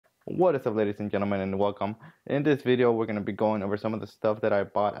What is up, ladies and gentlemen, and welcome. In this video, we're going to be going over some of the stuff that I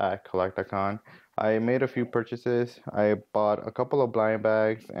bought at Collecticon. I made a few purchases. I bought a couple of blind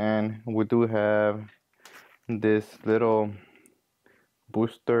bags, and we do have this little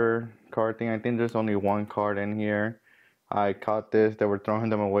booster card thing. I think there's only one card in here. I caught this. They were throwing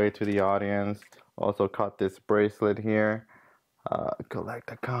them away to the audience. Also caught this bracelet here.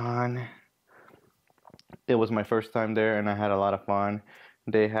 Collecticon. It was my first time there, and I had a lot of fun.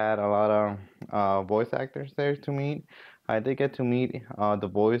 They had a lot of voice actors there to meet. I did get to meet the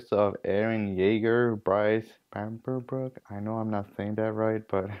voice of Eren Yeager, Bryce Pamperbrook. I know I'm not saying that right,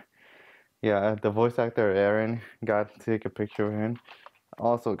 but yeah, the voice actor Eren. Got to take a picture of him.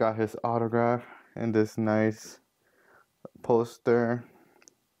 Also got his autograph in this nice poster.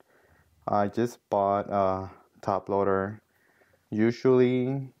 I just bought a top loader.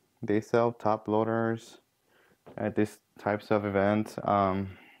 Usually they sell top loaders at these types of events. Let's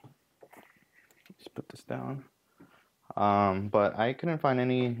put this down. But I couldn't find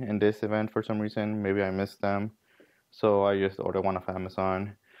any in this event for some reason. Maybe I missed them, so I just ordered one off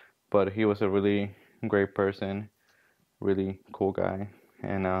Amazon. But he was a really great person, really cool guy,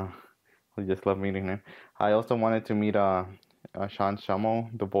 and I just love meeting him. I also wanted to meet Sean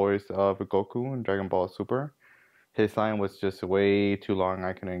Shamo, the voice of Goku in Dragon Ball Super. His line was just way too long.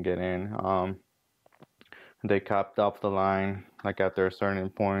 I couldn't get in. They capped off the line like after a certain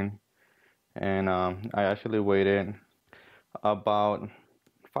point, and I actually waited about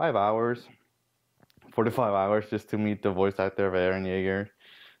 5 hours, 45 hours, just to meet the voice actor of Eren Yeager.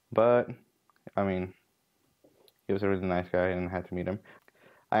 But I mean, he was a really nice guy, and I had to meet him.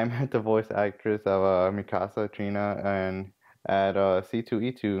 I met the voice actress of Mikasa Trina and at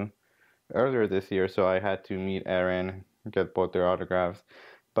C2E2 earlier this year, so I had to meet Eren, get both their autographs.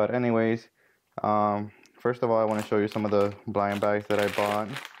 But anyways, first of all, I want to show you some of the blind bags that I bought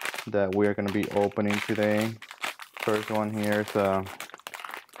that we're going to be opening today. First one here is a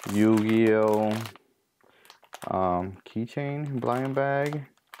Yugioh keychain blind bag.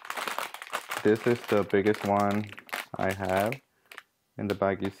 This is the biggest one I have. In the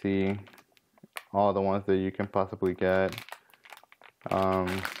bag you see all the ones that you can possibly get.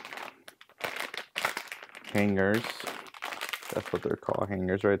 Hangers. That's what they're called,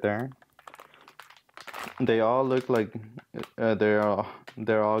 hangers right there. They all look like they're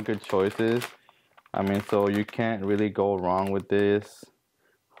all good choices. I mean, so you can't really go wrong with this,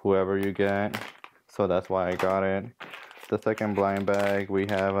 whoever you get. So that's why I got it. The second blind bag, we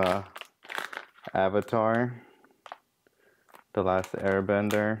have Avatar, The Last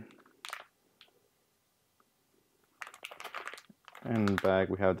Airbender. In the bag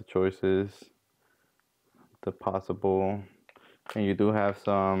we have the choices, the possible, and you do have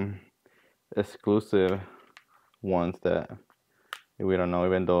some exclusive ones that we don't know,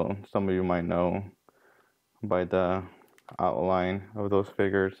 even though some of you might know by the outline of those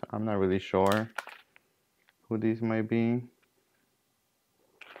figures. I'm not really sure who these might be.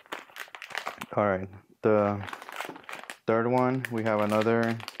 Alright, the third one, we have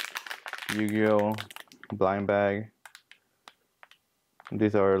another Yu-Gi-Oh! Blind bag.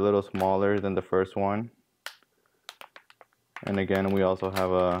 These are a little smaller than the first one. And again, we also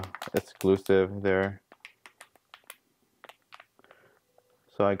have a exclusive there.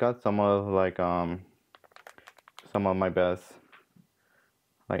 So I got some of my best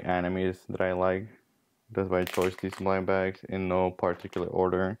animes that I like. That's why I chose these blind bags in no particular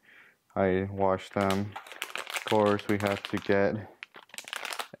order. I washed them. Of course, we have to get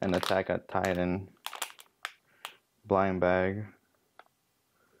an Attack on Titan blind bag.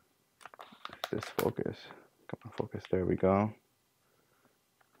 This focus. Come on, focus. There we go.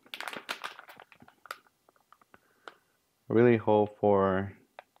 I really hope for.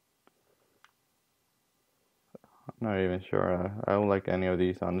 I'm not even sure. I don't like any of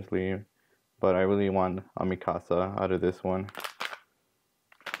these, honestly. But I really want a Mikasa out of this one.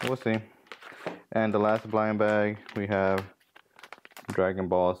 We'll see. And the last blind bag, we have Dragon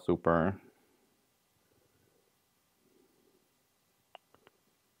Ball Super.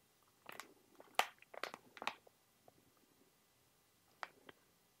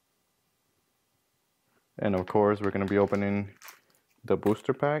 And of course, we're going to be opening the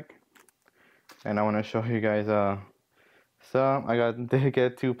booster pack. And I want to show you guys some. Did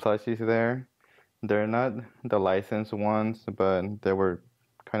get two plushies there. They're not the licensed ones, but they were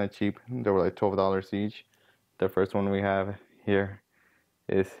kind of cheap. They were like $12 each. The first one we have here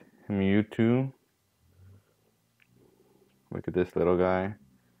is Mewtwo. Look at this little guy.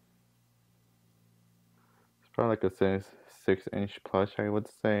 It's probably like a 6-inch plush, I would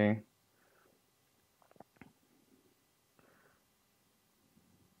say.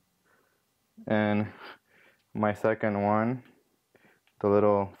 And my second one, the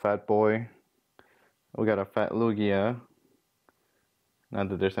little fat boy. We got a fat Lugia. Not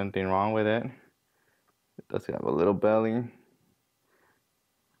that there's anything wrong with it. It does have a little belly,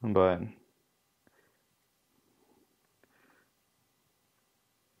 but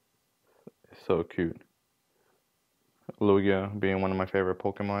it's so cute. Lugia being one of my favorite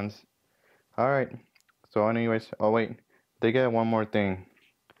Pokemons. Alright, so anyways, oh wait, they get one more thing.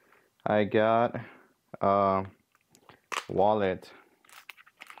 I got a wallet,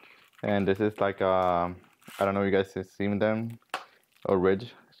 and this is like I don't know if you guys have seen them, a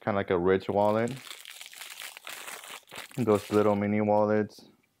Ridge. It's kind of like a Ridge wallet. Those little mini wallets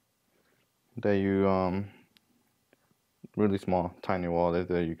that you really small, tiny wallet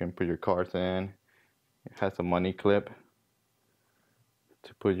that you can put your cards in. It has a money clip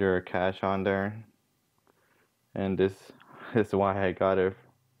to put your cash on there. And this is why I got it.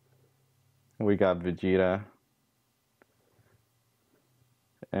 We got Vegeta.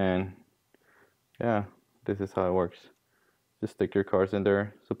 And yeah, this is how it works. Just stick your cards in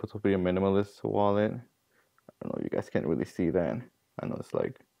there. It's supposed to be a minimalist wallet. I don't know, you guys can't really see that. I know it's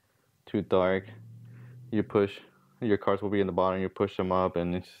like too dark. You push, your cards will be in the bottom. You push them up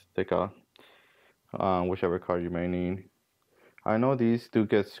and you stick out whichever card you may need. I know these do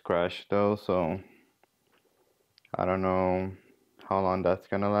get scratched though, so I don't know how long that's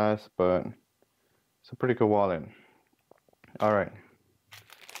gonna last, but it's a pretty good wallet. Alright,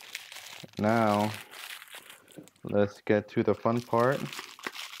 now let's get to the fun part.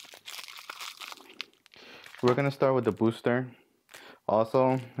 We're gonna start with the booster.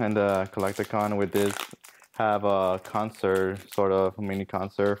 Also, and the Collecticon with this have a concert, sort of mini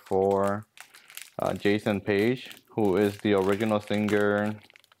concert for Jason Page, who is the original singer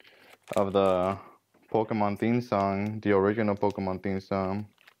of the Pokemon theme song, the original Pokemon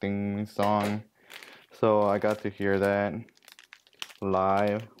theme song. So I got to hear that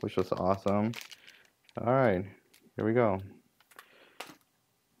live, which was awesome. All right, here we go.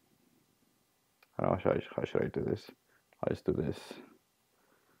 I don't know, how should I do this? I'll just do this.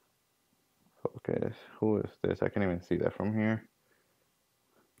 Focus. Who is this? I can't even see that from here.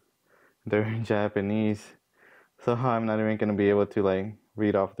 They're in Japanese, so I'm not even gonna be able to like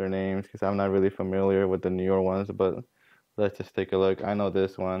read off their names because I'm not really familiar with the newer ones. But let's just take a look. I know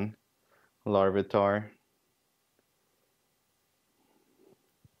this one, Larvitar.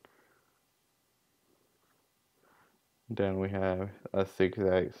 Then we have a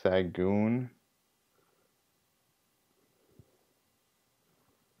Zigzag Sagoon.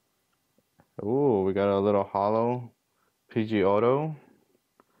 Ooh, we got a little hollow Pidgeotto.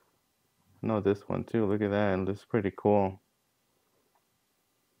 I know this one too. Look at that. It looks pretty cool.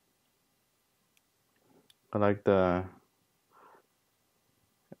 I like the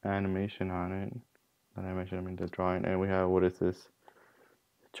animation on it. Not animation, I mean the drawing. And we have, what is this?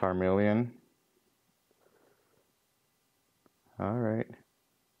 Charmeleon. Alright.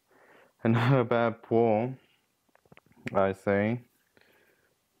 Another bad pull, I say.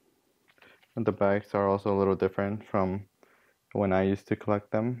 And the bags are also a little different from when I used to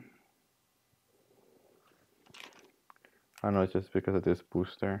collect them. I don't know, it's just because of this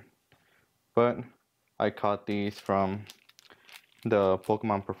booster. But I caught these from the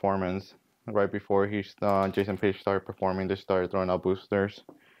Pokemon Performance. Right before Jason Page started performing, they started throwing out boosters.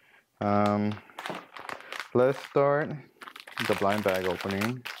 Let's start the blind bag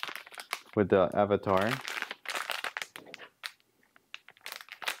opening with the Avatar.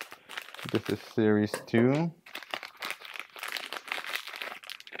 This is Series 2.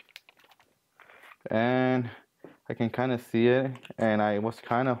 And I can kind of see it, and I was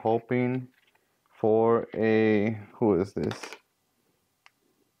kind of hoping for a, who is this?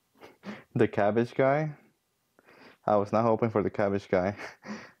 The Cabbage Guy. I was not hoping for the Cabbage Guy.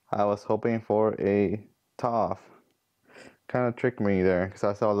 I was hoping for a Toph. Kind of tricked me there, because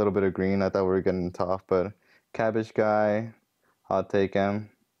I saw a little bit of green. I thought we were getting Toph, but Cabbage Guy, I'll take him.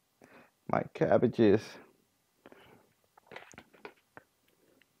 My cabbages.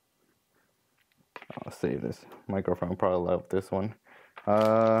 I'll save this. My girlfriend probably loved this one.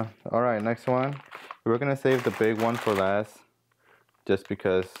 Alright, next one. We're gonna save the big one for last, just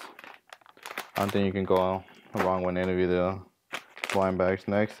because I don't think you can go wrong with any of the blind bags.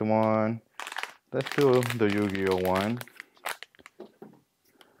 Next one, let's do the Yu-Gi-Oh one.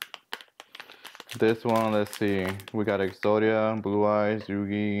 This one, let's see. We got Exodia, Blue Eyes,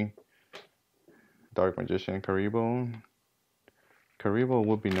 Yugi, Dark Magician, Karibo. Karibo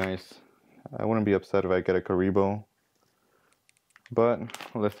would be nice. I wouldn't be upset if I get a Karibo. But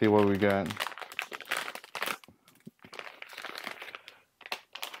let's see what we got.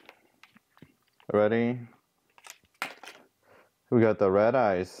 Ready? We got the red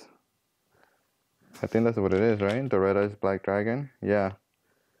eyes. I think that's what it is, right? The red eyes black dragon. Yeah,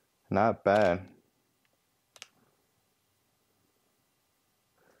 not bad.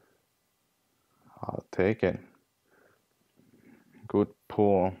 I'll take it. Good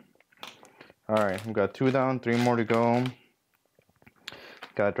pull. Alright, we got 2 down, 3 more to go.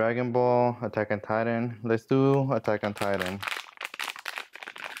 Got Dragon Ball, Attack on Titan. Let's do Attack on Titan.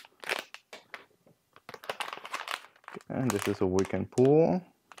 And this is a weekend pull.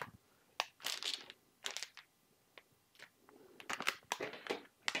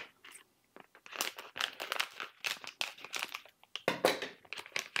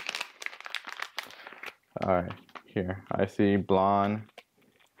 Alright, here. I see blonde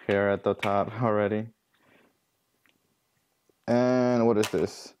hair at the top already. And what is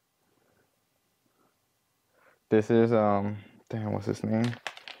this? This is, damn, what's his name?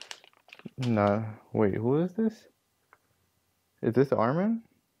 No, wait, who is this? Is this Armin?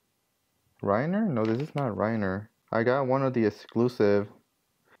 Reiner? No, this is not Reiner. I got one of the exclusive.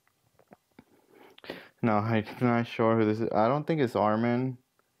 No, I'm not sure who this is. I don't think it's Armin.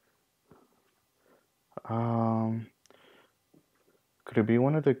 Could it be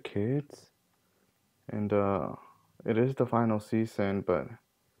one of the kids? And it is the final season, but I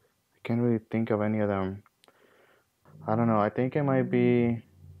can't really think of any of them. I don't know. I think it might be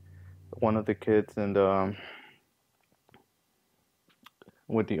one of the kids and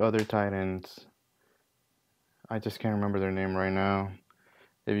with the other Titans. I just can't remember their name right now.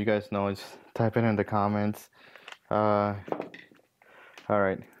 If you guys know, just type it in the comments. All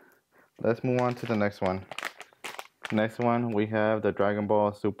right, let's move on to the next one. Next one, we have the Dragon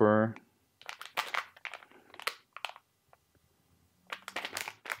Ball Super.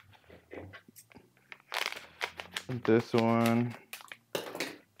 This one,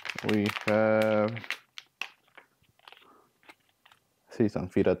 we have, see some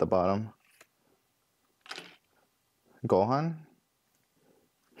feet at the bottom. Gohan.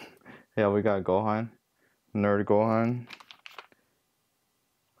 Yeah, we got Gohan. Nerd Gohan.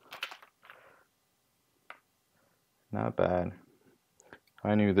 Not bad.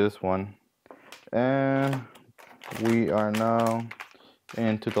 I knew this one. And we are now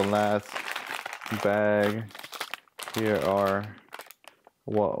into the last bag. Here are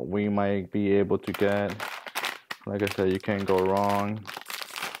what we might be able to get. Like I said, you can't go wrong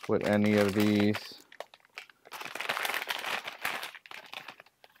with any of these.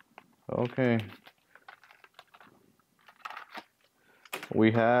 Okay.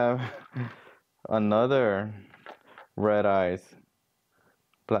 We have another red eyes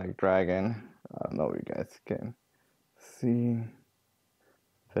black dragon. I don't know if you guys can see.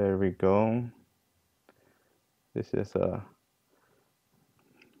 There we go. This is a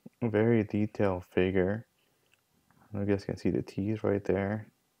very detailed figure. You guys can see the teeth right there.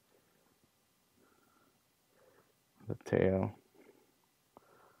 The tail.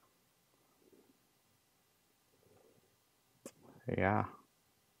 Yeah.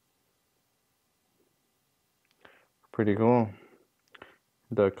 Pretty cool.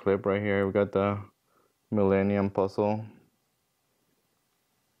 The clip right here, we got the Millennium Puzzle.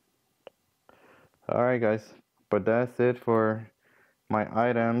 Alright guys, but that's it for my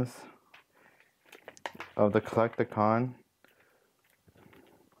items of the Collecticon.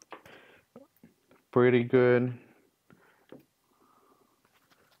 Pretty good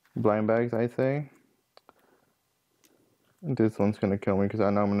blind bags, I'd say. This one's gonna kill me because I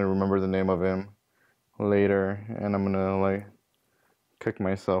know I'm gonna remember the name of him later and I'm gonna like kick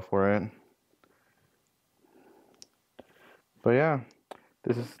myself for it. But yeah,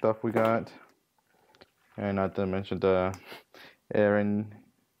 this is stuff we got. And not to mention the Aaron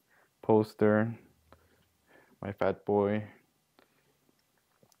poster, my fat boy.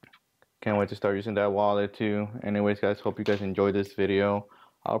 Can't wait to start using that wallet too. Anyways guys, hope you guys enjoyed this video.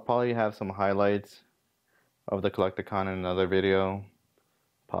 I'll probably have some highlights of the Collecticon in another video,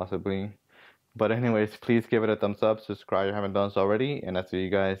 possibly. But anyways, please give it a thumbs up, subscribe if you haven't done so already, and I'll see you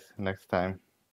guys next time.